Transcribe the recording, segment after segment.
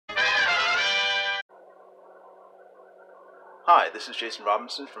Hi, this is Jason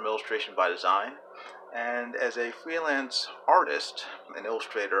Robinson from Illustration by Design, and as a freelance artist, an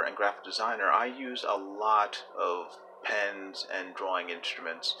illustrator, and graphic designer, I use a lot of pens and drawing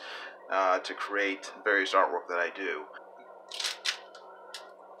instruments to create various artwork that I do.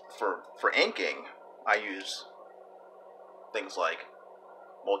 For inking, I use things like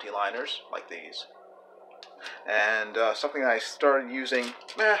multi-liners, like these, and something I started using in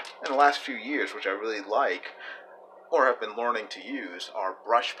the last few years, which I really like, or have been learning to use, are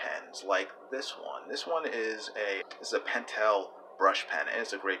brush pens like this one. This one is a Pentel brush pen, and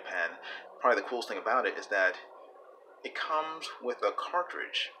it's a great pen. Probably the coolest thing about it is that it comes with a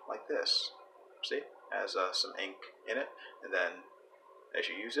cartridge like this. See, has some ink in it, and then as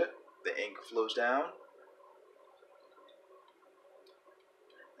you use it, the ink flows down,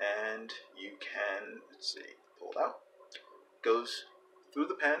 and you can, let's see, pull it out, goes through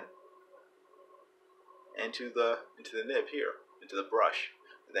the pen into the nib here, into the brush,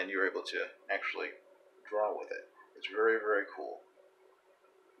 and then you're able to actually draw with it. It's very, very cool.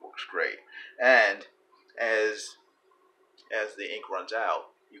 Works great. And as the ink runs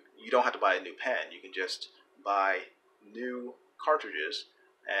out, you don't have to buy a new pen. You can just buy new cartridges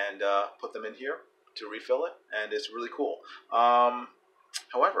and put them in here to refill it, and it's really cool.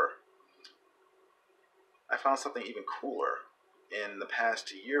 However, I found something even cooler in the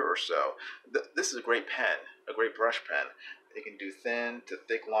past year or so. This is a great pen, a great brush pen. It can do thin to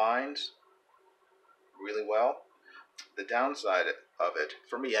thick lines really well. The downside of it,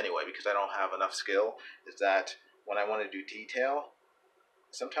 for me anyway, because I don't have enough skill, is that when I want to do detail,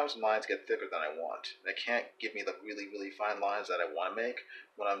 sometimes lines get thicker than I want. They can't give me the really, really fine lines that I want to make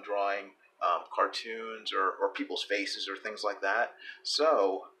when I'm drawing cartoons or people's faces or things like that.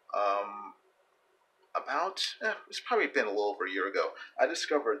 So, it's probably been a little over a year ago, I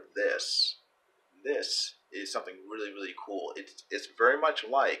discovered this. This is something really, really cool. It's very much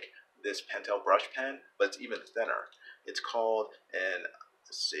like this Pentel brush pen, but it's even thinner. It's called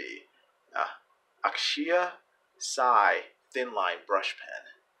let's see, Akashiya thin line brush pen.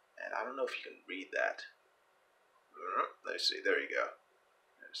 And I don't know if you can read that. Let's see, there you go.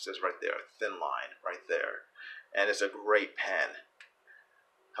 It says right there, thin line, right there. And it's a great pen.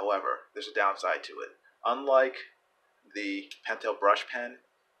 However, there's a downside to it. Unlike the Pentel brush pen,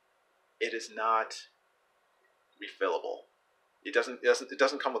 it is not refillable. It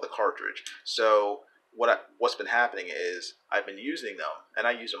doesn't come with a cartridge. So what's been happening is I've been using them, and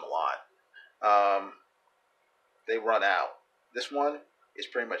I use them a lot. They run out. This one is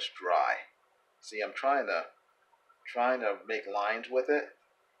pretty much dry. See, I'm trying to make lines with it,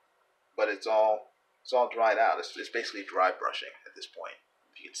 but it's all dried out. It's basically dry brushing at this point.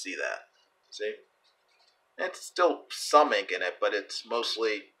 If you can see that, see, it's still some ink in it, but it's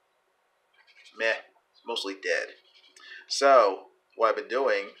mostly meh, mostly dead. So what I've been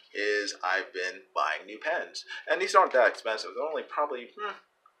doing is I've been buying new pens, and these aren't that expensive. They're only probably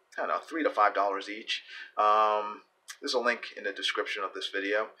I don't know, $3 to $5 each. There's a link in the description of this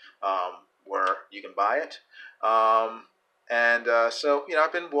video where you can buy it. So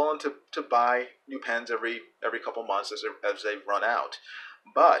I've been willing to buy new pens every couple months as they run out.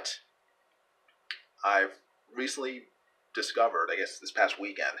 But I've recently discovered, I guess this past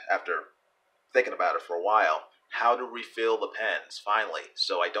weekend, after thinking about it for a while, how to refill the pens finally,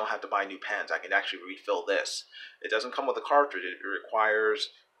 so I don't have to buy new pens. I can actually refill this. It doesn't come with a cartridge. It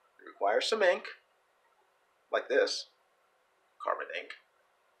requires some ink, like this, carbon ink,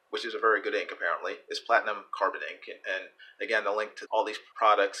 which is a very good ink apparently. It's platinum carbon ink, and again, the link to all these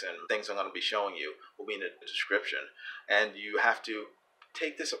products and things I'm going to be showing you will be in the description. And you have to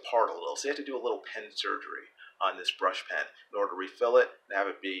take this apart a little, so you have to do a little pen surgery on this brush pen in order to refill it and have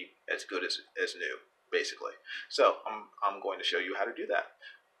it be as good as new, basically. So I'm going to show you how to do that.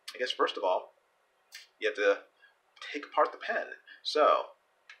 I guess first of all, you have to take apart the pen. So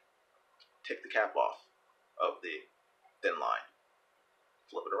take the cap off of the thin line,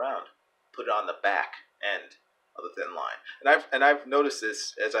 flip it around, put it on the back end of the thin line. And I've noticed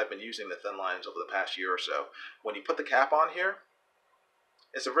this as I've been using the thin lines over the past year or so. When you put the cap on here,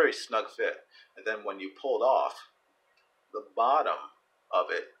 it's a very snug fit. And then when you pull it off, the bottom of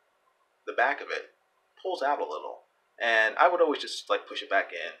it, the back of it, pulls out a little. And I would always just like push it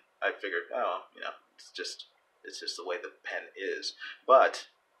back in. I figured, it's just the way the pen is. But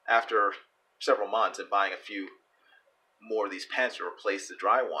after several months and buying a few more of these pens to replace the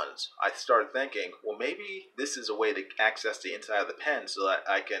dry ones, I started thinking, well, maybe this is a way to access the inside of the pen so that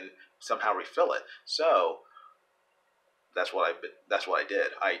I can somehow refill it. So that's what I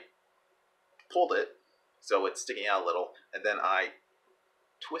did. I pulled it so it's sticking out a little, and then I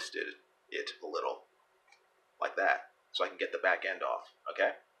twisted it a little, like that. so I can get the back end off.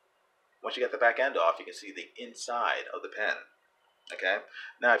 Okay? Once you get the back end off, you can see the inside of the pen. Okay?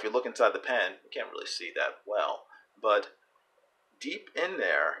 Now, if you look inside the pen, you can't really see that well, but deep in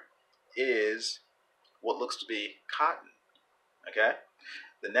there is what looks to be cotton. Okay?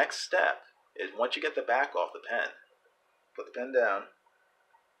 The next step is once you get the back off the pen, put the pen down.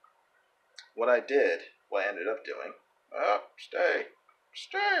 What I ended up doing, stay.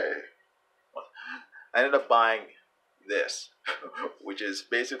 I ended up buying this, which is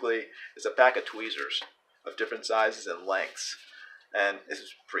basically, it's a pack of tweezers of different sizes and lengths. And this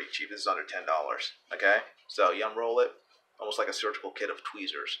is pretty cheap. This is under $10. Okay? So you unroll it, almost like a surgical kit of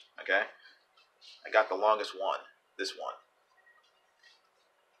tweezers. Okay? I got the longest one, this one.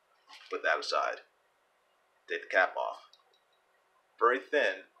 Put that aside. Take the cap off. Very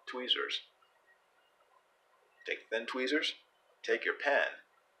thin tweezers. Take thin tweezers, take your pen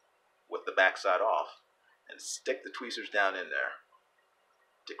with the backside off, and stick the tweezers down in there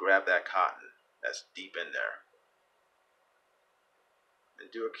to grab that cotton that's deep in there.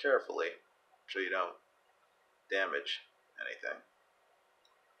 And do it carefully so you don't damage anything.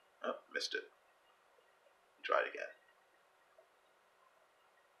 Oh, missed it. Try it again.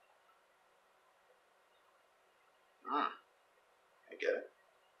 I get it.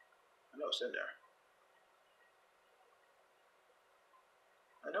 I know it's in there.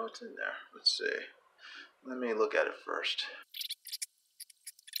 I know it's in there. Let's see. Let me look at it first.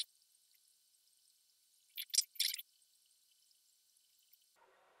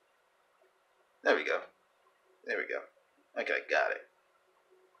 There we go. There we go. Okay, got it.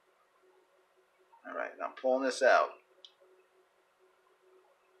 Alright, now I'm pulling this out.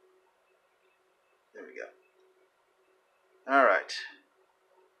 There we go. Alright.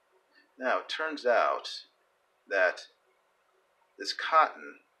 Now, it turns out that this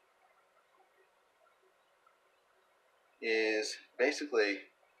cotton is basically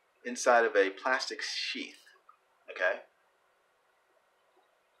inside of a plastic sheath. Okay?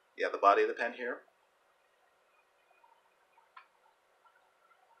 You have the body of the pen here.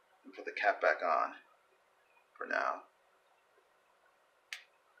 Put the cap back on for now.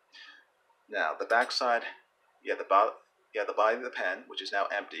 Now, the back side, you have the body of the pen, which is now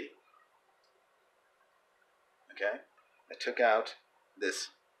empty. Okay? I took out this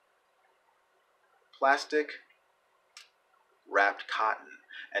plastic wrapped cotton,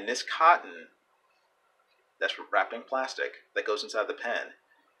 and this cotton that's wrapping plastic that goes inside the pen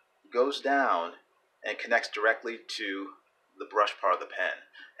goes down and connects directly to the brush part of the pen.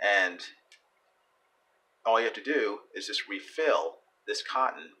 And all you have to do is just refill this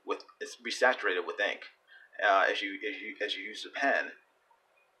cotton with, it's resaturated with ink. As you use the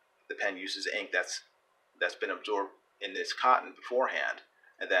pen uses ink that's been absorbed in this cotton beforehand,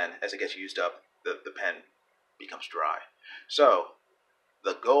 and then as it gets used up, the pen becomes dry. So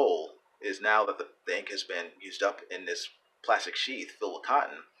the goal is, now that the ink has been used up in this plastic sheath filled with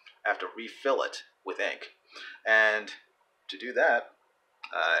cotton, I have to refill it with ink. And to do that,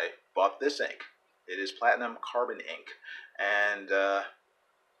 I bought this ink. It is platinum carbon ink, and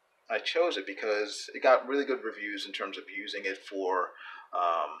I chose it because it got really good reviews in terms of using it for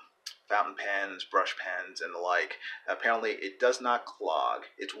fountain pens, brush pens, and the like. Apparently, it does not clog.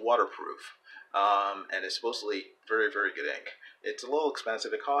 It's waterproof, and it's supposedly very, very good ink. It's a little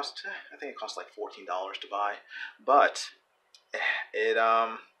expensive. It cost, I think it cost like $14 to buy, but it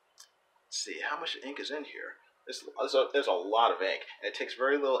let's see how much ink is in here. There's a lot of ink, and it takes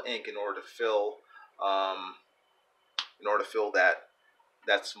very little ink in order to fill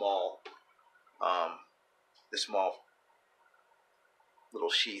that small this small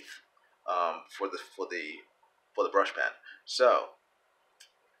little sheath for the brush pen. So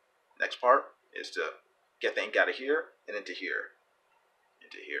next part is to get the ink out of here and into here.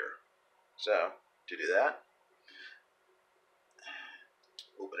 So to do that,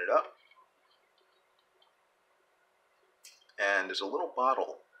 open it up, and there's a little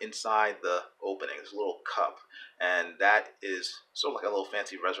bottle inside the opening. There's a little cup, and that is sort of like a little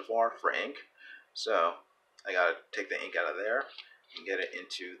fancy reservoir for ink. So I gotta take the ink out of there and get it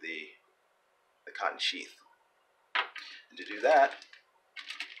into the cotton sheath. And to do that,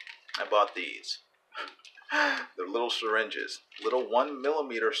 I bought these. They're little syringes, little 1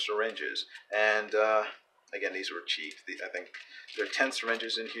 millimeter syringes, and again, these were cheap. I think there are 10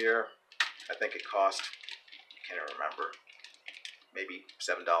 syringes in here. I think it cost, I can't remember, maybe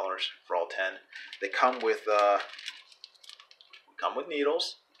 $7 for all 10. They come with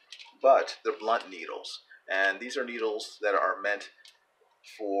needles, but they're blunt needles, and these are needles that are meant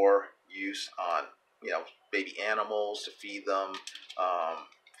for use on, baby animals, to feed them,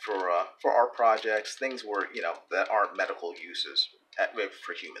 for art projects, things where that aren't medical uses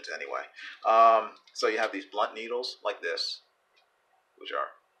for humans anyway. So you have these blunt needles like this, which are,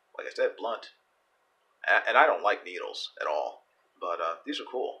 like I said, blunt, and I don't like needles at all, but these are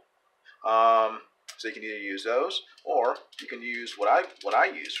cool. So you can either use those, or you can use what I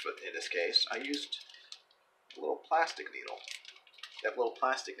used for in this case. I used a little plastic needle. They have little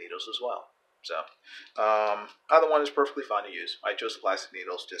plastic needles as well. So either one is perfectly fine to use. I chose plastic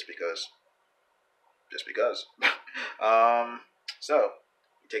needles just because. Just because. So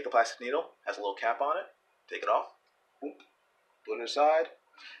you take the plastic needle, has a little cap on it. Take it off. Boop, put it aside,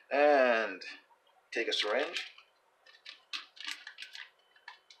 and take a syringe.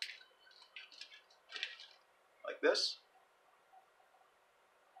 Like this,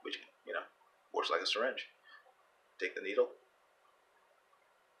 which works like a syringe. Take the needle,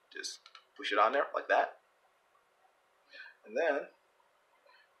 just push it on there like that, and then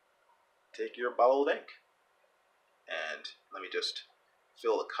take your bottle of ink, and let me just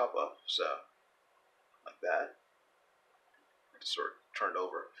fill the cup up, so like that. Just sort of turned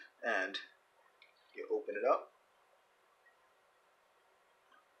over, and you open it up,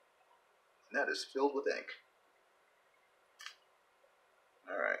 and that is filled with ink.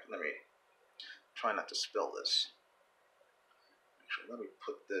 Alright, let me try not to spill this. Actually, let me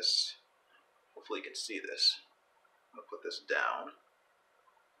put this, hopefully you can see this. I'm going to put this down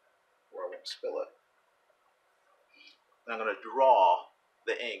where I won't spill it. And I'm going to draw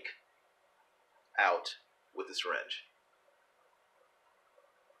the ink out with the syringe.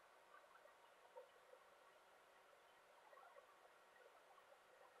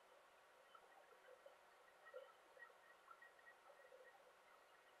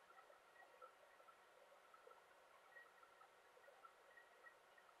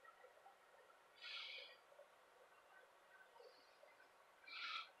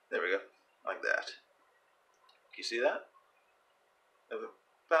 There we go, like that. Can you see that?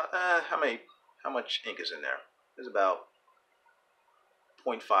 About how much ink is in there? There's about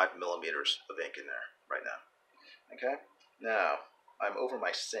 0.5 millimeters of ink in there right now. Okay, now I'm over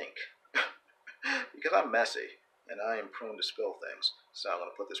my sink because I'm messy and I am prone to spill things. So I'm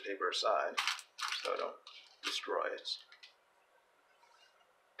going to put this paper aside so I don't destroy it.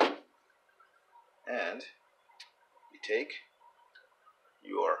 And you take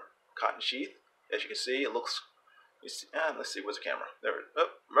your cotton sheath. As you can see, it looks. Let's see, where's the camera? There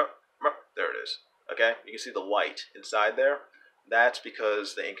it is. Okay, you can see the white inside there. That's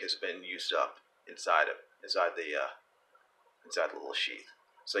because the ink has been used up inside the little sheath.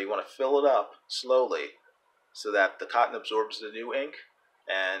 So you want to fill it up slowly so that the cotton absorbs the new ink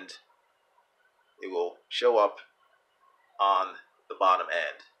and it will show up on the bottom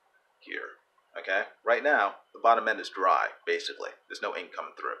end here. Okay, right now the bottom end is dry, basically. There's no ink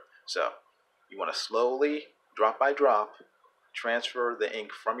coming through. So you want to slowly, drop by drop, transfer the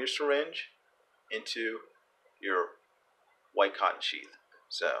ink from your syringe into your white cotton sheath.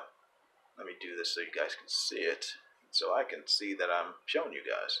 So let me do this so you guys can see it, so I can see that I'm showing you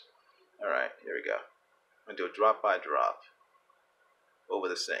guys. Alright, here we go. I'm going to do a drop by drop over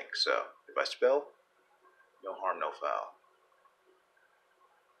the sink. So if I spill, no harm, no foul.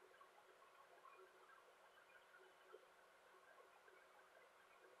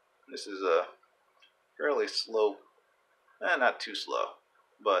 This is a fairly slow, not too slow,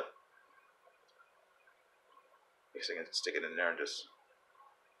 but I guess I can stick it in there and just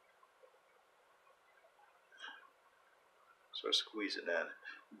sort of squeeze it in.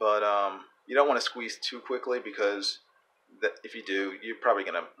 But you don't want to squeeze too quickly because if you do, you're probably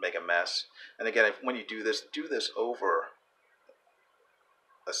going to make a mess. And again, when you do this over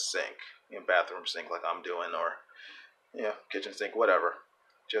a sink, bathroom sink like I'm doing, or kitchen sink, whatever.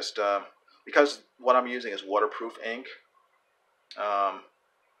 Just because what I'm using is waterproof ink,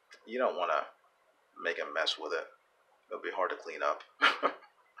 you don't want to make a mess with it. It'll be hard to clean up.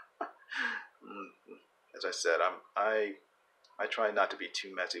 As I said, I try not to be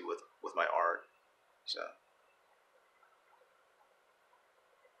too messy with my art. So.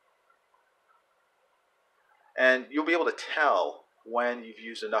 And you'll be able to tell when you've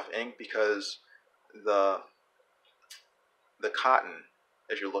used enough ink because the cotton,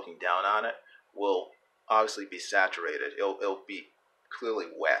 as you're looking down on it, will obviously be saturated. It'll be clearly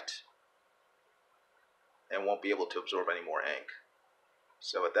wet and won't be able to absorb any more ink.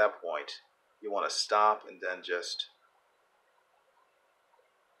 So at that point, you want to stop and then just,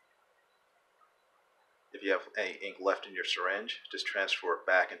 if you have any ink left in your syringe, just transfer it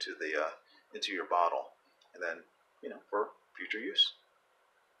back into your bottle, and then for future use.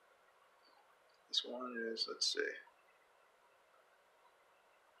 This one is, let's see.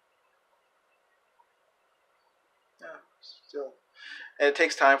 still, and it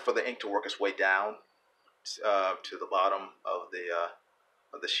takes time for the ink to work its way down to the bottom of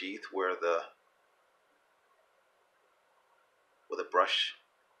the sheath where the brush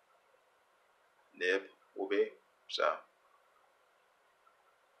nib will be. So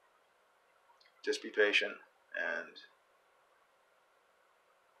just be patient and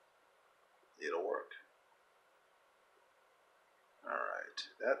it'll work. Alright,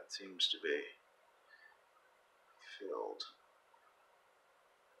 that seems to be filled.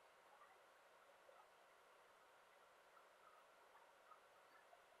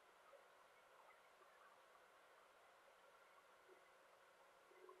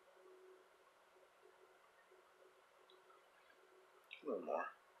 A little more.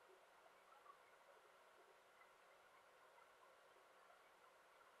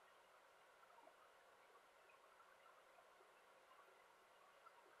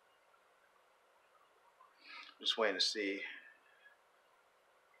 Just waiting to see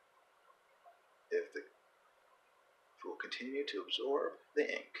if it will continue to absorb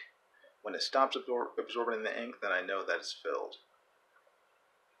the ink. When it stops absorbing the ink, then I know that it's filled.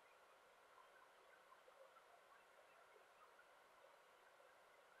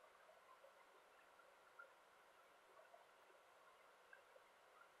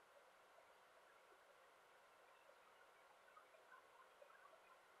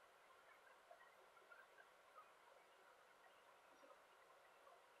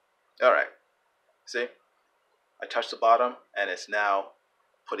 Alright, see? I touched the bottom and it's now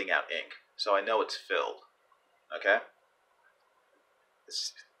putting out ink. So I know it's filled. Okay?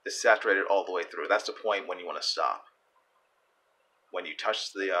 It's saturated all the way through. That's the point when you want to stop. When you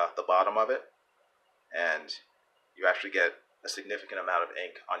touch the bottom of it and you actually get a significant amount of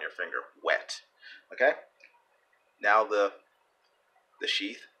ink on your finger wet. Okay? Now the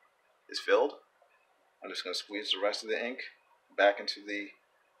sheath is filled. I'm just going to squeeze the rest of the ink back into the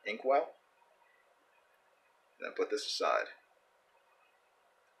inkwell. Then put this aside.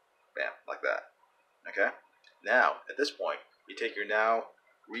 Bam, like that. Okay? Now, at this point, you take your now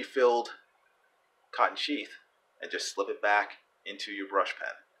refilled cotton sheath and just slip it back into your brush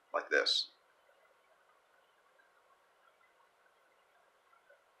pen, like this.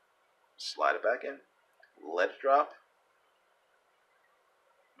 Slide it back in, let it drop.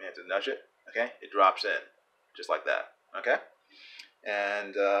 You have to nudge it, okay? It drops in, just like that, okay?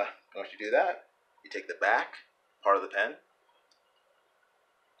 And once you do that, you take the back part of the pen,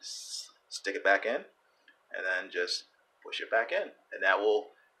 stick it back in, and then just push it back in. And that will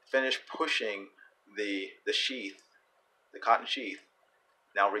finish pushing the sheath, the cotton sheath,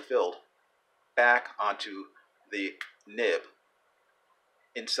 now refilled, back onto the nib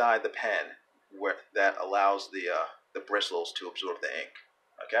inside the pen where that allows the bristles to absorb the ink.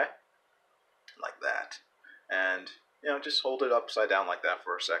 Okay? Like that. And just hold it upside down like that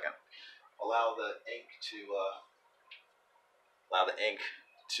for a second. Allow the ink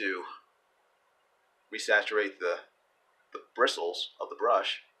to resaturate the bristles of the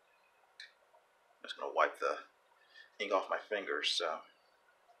brush. I'm just going to wipe the ink off my fingers so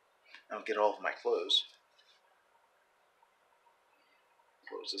I don't get all of my clothes.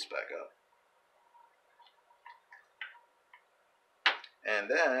 Close this back up. And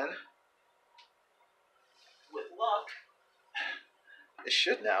then, with luck, it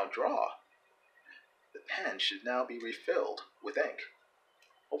should now draw. The pen should now be refilled with ink.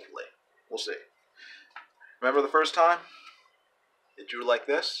 Hopefully. We'll see. Remember the first time? It drew like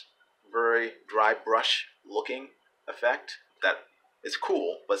this. Very dry brush looking effect. That is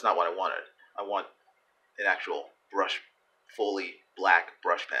cool, but it's not what I wanted. I want an actual brush, fully black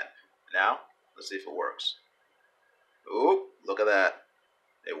brush pen. Now, let's see if it works. Ooh, look at that.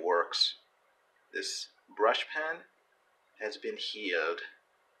 It works. This brush pen has been healed.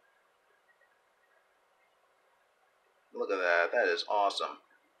 Look at that. That is awesome.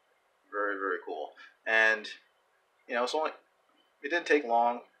 Very, very cool. And it didn't take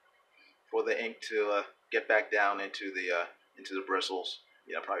long for the ink to get back down into the bristles.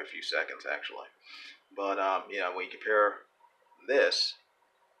 Probably a few seconds actually. But when you compare this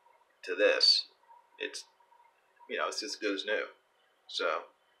to this, it's as good as new. So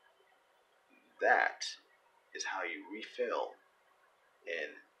that is how you refill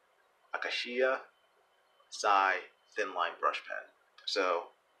in Akashiya Psi thin line brush pen.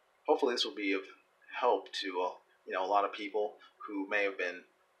 So hopefully this will be of help to a lot of people who may have been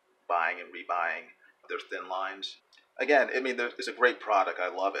buying and rebuying their thin lines. Again, it's a great product.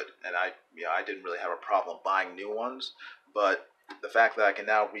 I love it, and I didn't really have a problem buying new ones. But the fact that I can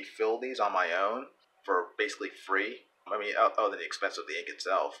now refill these on my own for basically free. Other than the expense of the ink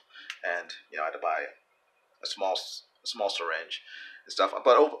itself, and I had to buy a small small syringe and stuff.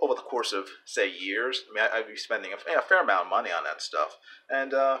 But over the course of, say, years, I mean, I'd be spending a fair amount of money on that stuff.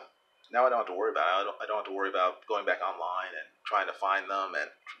 And now I don't have to worry about it. I don't have to worry about going back online and trying to find them and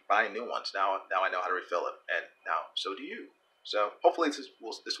buying new ones. Now I know how to refill it, and now so do you. So hopefully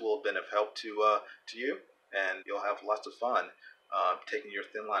this will have been of help to you, and you'll have lots of fun taking your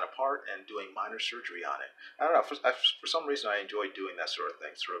thin line apart and doing minor surgery on it. I don't know, for some reason I enjoy doing that sort of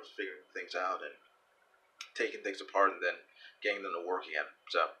thing, sort of figuring things out and taking things apart and then getting them to work again.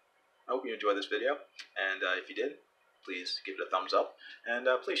 So I hope you enjoyed this video, and if you did, please give it a thumbs up, and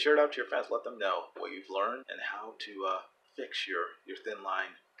please share it out to your friends. Let them know what you've learned and how to fix your thin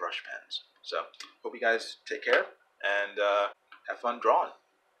line brush pens. So hope you guys take care and have fun drawing.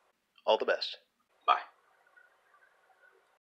 All the best.